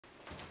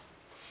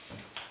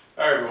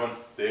Hi everyone,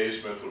 Dave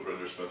Smith with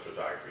Render Smith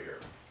Photography here.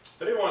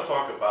 Today I want to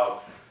talk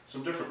about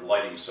some different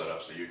lighting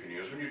setups that you can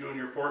use when you're doing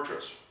your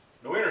portraits.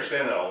 Now we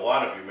understand that a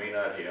lot of you may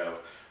not have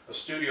a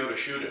studio to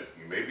shoot in.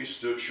 You may be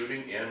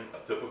shooting in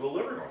a typical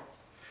living room.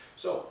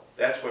 So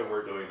that's why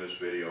we're doing this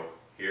video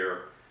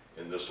here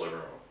in this living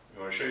room.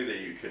 We want to show you that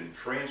you can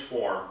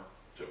transform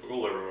a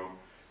typical living room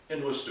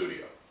into a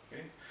studio.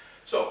 Okay?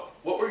 So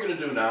what we're going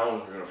to do now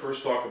is we're going to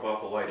first talk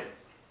about the lighting.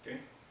 Okay?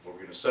 What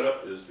we're going to set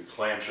up is the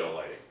clamshell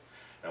lighting.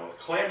 Now with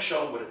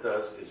clamshell, what it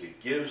does is it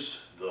gives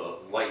the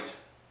light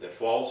that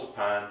falls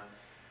upon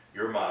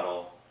your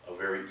model a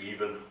very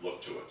even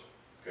look to it.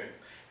 Okay?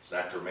 It's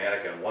not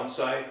dramatic on one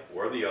side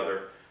or the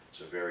other. It's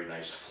a very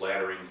nice,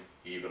 flattering,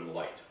 even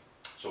light.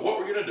 So what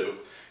we're going to do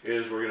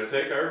is we're going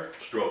to take our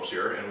strobes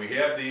here, and we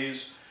have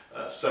these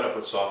set up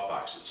with soft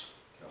boxes.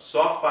 Now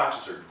soft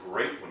boxes are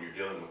great when you're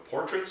dealing with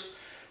portraits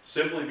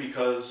simply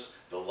because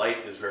the light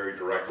is very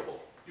directable.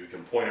 You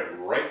can point it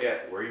right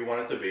at where you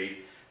want it to be,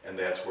 and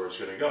that's where it's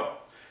going to go.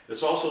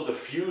 It's also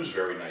diffused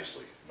very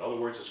nicely. In other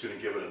words, it's going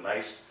to give it a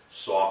nice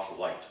soft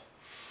light.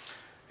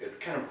 It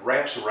kind of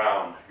wraps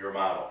around your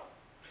model.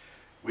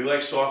 We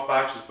like soft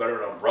boxes better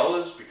than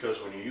umbrellas because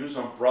when you use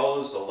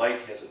umbrellas, the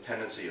light has a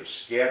tendency of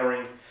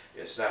scattering.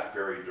 It's not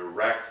very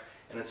direct,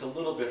 and it's a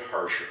little bit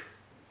harsher.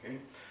 Okay?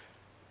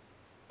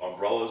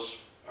 Umbrellas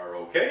are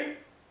okay.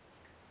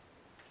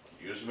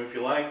 Use them if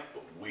you like,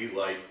 but we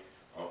like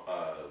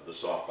the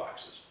soft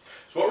boxes.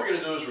 So what we're going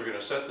to do is we're going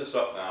to set this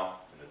up now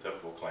in a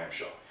typical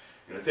clamshell.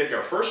 We're going to take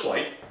our first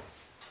light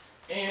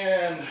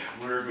and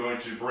we're going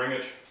to bring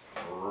it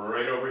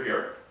right over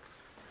here.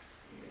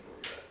 And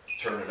we're going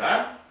to turn it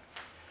on.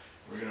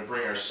 We're going to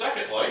bring our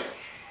second light,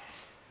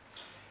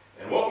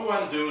 and what we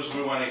want to do is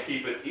we want to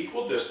keep it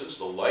equal distance,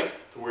 the light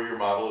to where your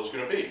model is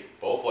going to be.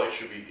 Both lights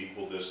should be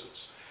equal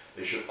distance.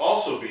 They should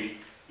also be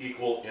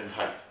equal in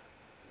height.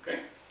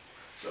 Okay?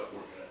 So we're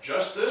going to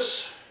adjust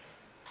this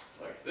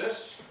like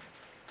this,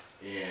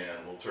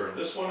 and we'll turn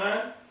this one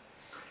on.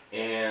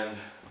 And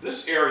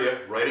this area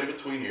right in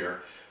between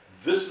here,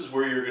 this is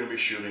where you're going to be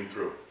shooting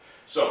through.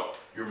 So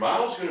your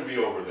model's going to be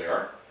over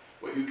there.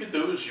 What you can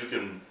do is you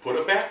can put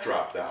a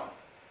backdrop down.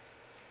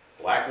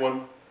 Black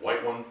one,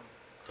 white one,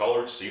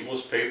 colored,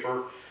 seamless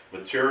paper,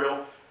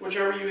 material,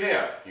 whichever you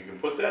have. You can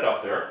put that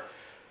up there.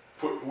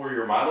 Put where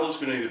your model is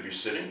going to either be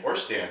sitting or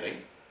standing.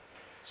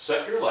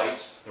 Set your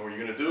lights, and what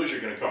you're going to do is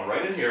you're going to come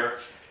right in here,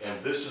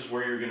 and this is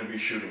where you're going to be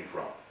shooting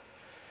from.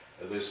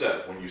 As I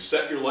said, when you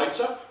set your lights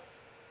up,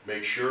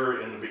 make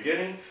sure in the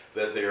beginning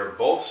that they are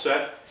both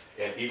set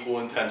at equal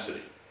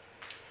intensity.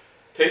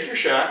 Take your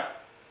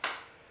shot,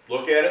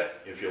 look at it.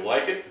 If you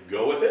like it,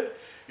 go with it.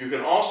 You can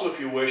also, if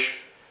you wish,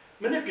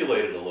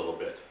 manipulate it a little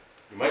bit.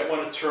 You might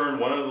want to turn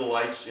one of the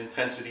lights'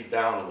 intensity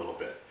down a little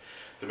bit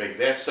to make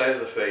that side of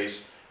the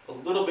face a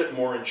little bit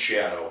more in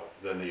shadow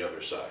than the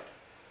other side.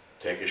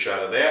 Take a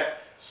shot of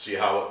that, see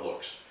how it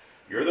looks.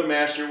 You're the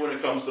master when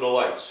it comes to the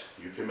lights.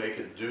 You can make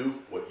it do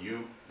what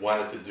you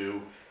want it to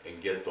do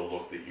and get the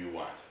look that you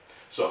want.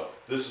 So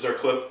this is our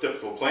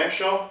typical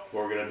clamshell.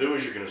 What we're going to do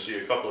is you're going to see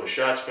a couple of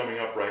shots coming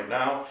up right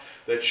now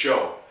that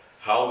show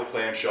how the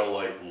clamshell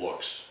light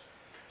looks.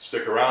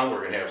 Stick around,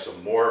 we're going to have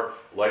some more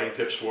lighting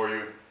tips for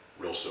you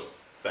real soon.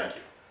 Thank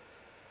you.